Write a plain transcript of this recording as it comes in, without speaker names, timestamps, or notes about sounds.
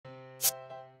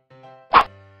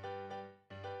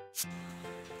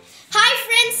Hi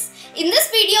friends, in this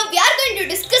video we are going to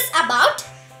discuss about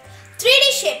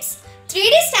 3D shapes.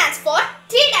 3D stands for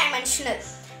three-dimensional.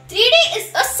 3D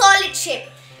is a solid shape.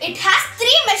 It has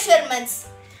three measurements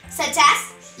such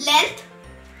as length,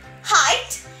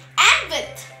 height and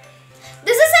width.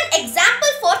 This is an example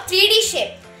for 3D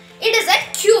shape. It is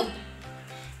a cube.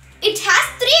 It has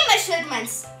three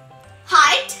measurements: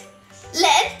 height,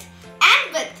 length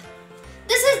and width.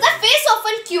 This is the face of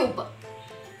a cube.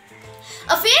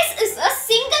 A face is a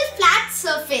single flat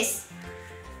surface.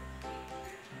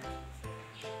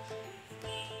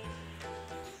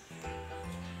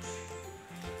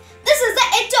 This is the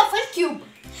edge of a cube.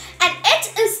 An edge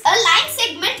is a line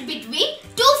segment between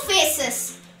two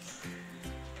faces.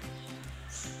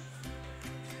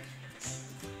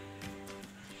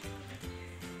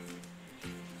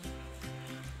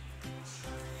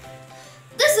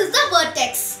 This is the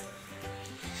vertex.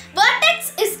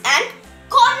 Vertex is an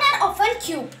corner of a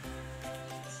cube.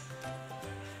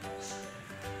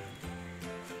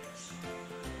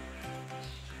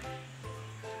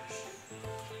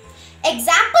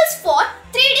 Examples for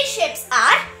 3D shapes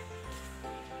are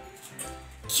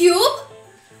cube,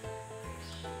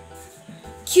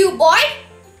 cuboid,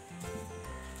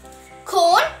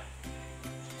 cone,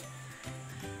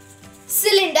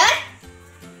 cylinder,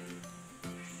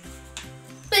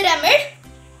 pyramid,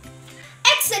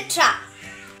 etc.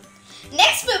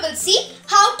 Next we will see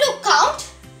how to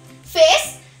count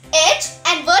face, edge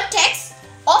and vertex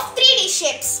of 3D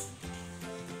shapes.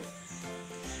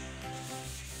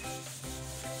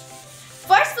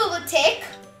 First we will take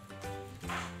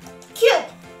cube.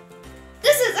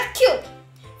 This is a cube.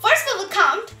 First we will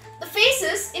count the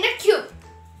faces in a cube.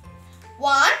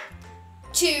 1,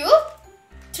 2,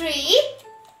 3,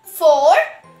 4,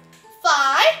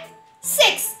 5,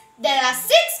 6. There are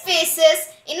 6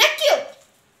 faces in a cube.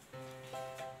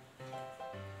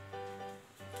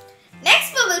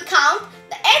 Next we will count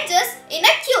the edges in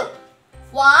a cube.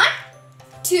 1,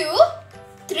 2,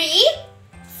 3,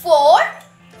 4,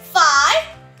 5,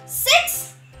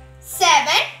 6,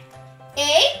 7,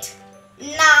 8,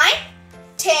 9,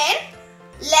 10,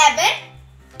 11,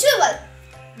 12.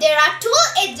 There are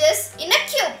 12 edges in a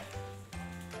cube.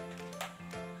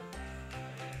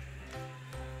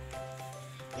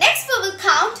 Next we will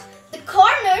count the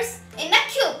corners in a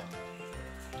cube.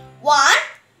 1,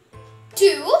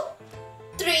 2,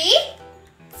 3,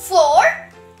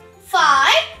 4,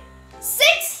 5,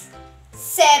 6,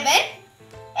 7,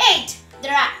 8.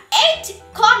 There are 8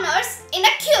 corners in a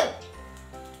cube.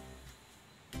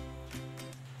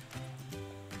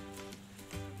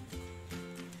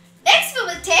 Next we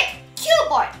will take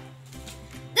cuboid.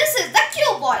 This is the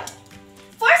cuboid.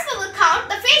 First we will count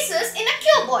the faces in a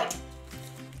cuboid.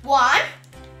 1,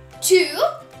 2,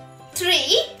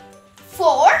 3,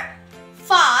 4,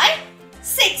 5,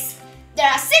 6. There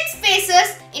are 6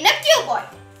 faces in a cuboid.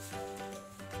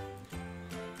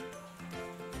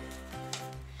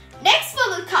 Next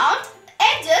we will count the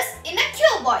edges in a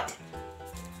cuboid.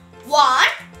 1,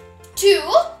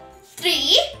 2,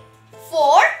 3,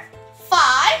 4,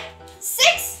 5,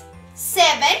 6,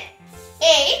 7,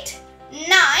 8, 9,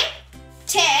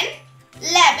 10,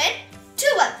 11,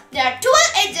 12. There are 12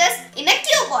 edges in a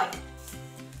cuboid.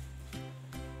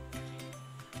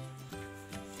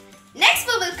 Next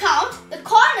we will count the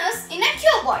corners in a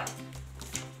cuboid.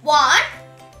 1,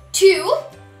 2,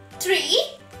 3,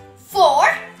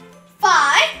 4,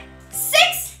 5,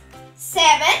 6,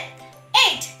 7,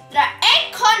 8. There are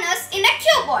 8 corners in a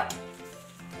cuboid.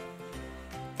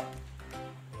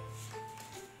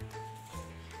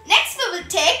 Next we will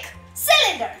take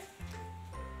cylinder.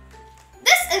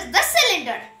 This is the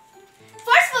cylinder.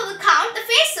 First we will count the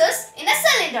faces in a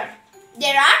cylinder.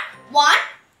 There are 1,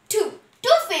 2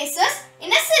 faces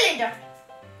in a cylinder.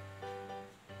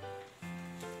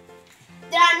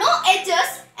 There are no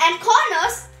edges and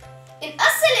corners in a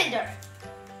cylinder.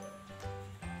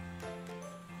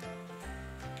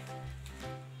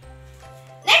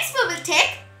 Next we will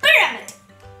take pyramid.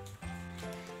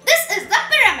 This is the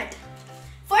pyramid.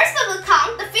 First we will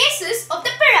count the faces of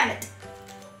the pyramid.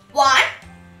 1,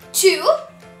 2,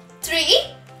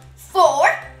 3, 4,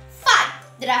 5.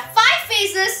 There are 5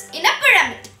 faces in a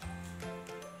pyramid.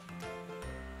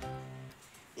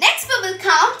 Next we will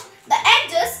count the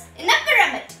edges in a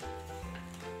pyramid.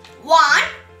 1,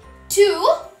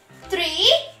 2,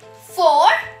 3, 4,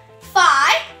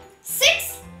 5,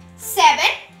 6, 7,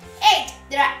 8.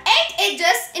 There are 8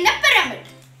 edges in a pyramid.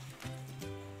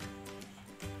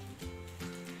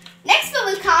 Next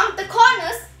we will count the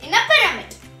corners in a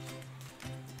pyramid.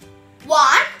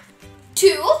 1,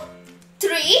 2,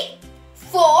 3,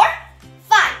 4,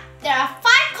 5. There are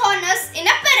 5 corners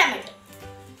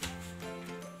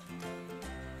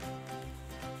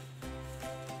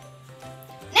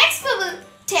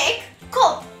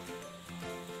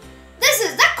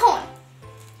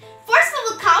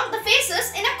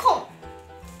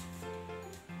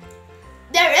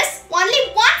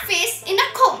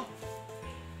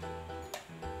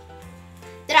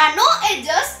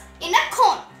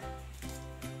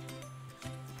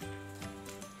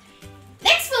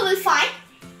will find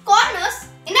corners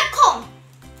in a cone.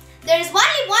 There is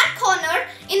only one corner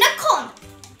in a cone.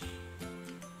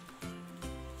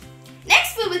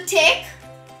 Next we will take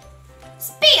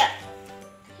spear.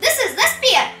 This is the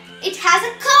spear. It has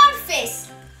a curved face.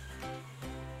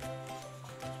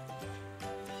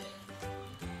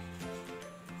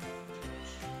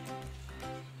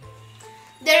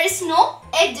 There is no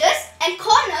edges and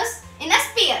corners in a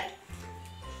spear.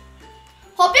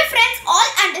 Hope your friends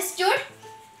all understood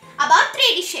about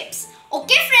 3D shapes.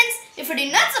 Okay friends, if you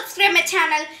did not subscribe my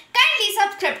channel, kindly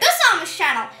subscribe to Sowmi's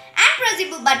channel and press the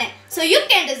bell button so you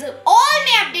can receive all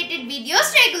my updated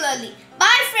videos regularly.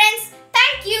 Bye friends.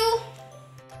 Thank you.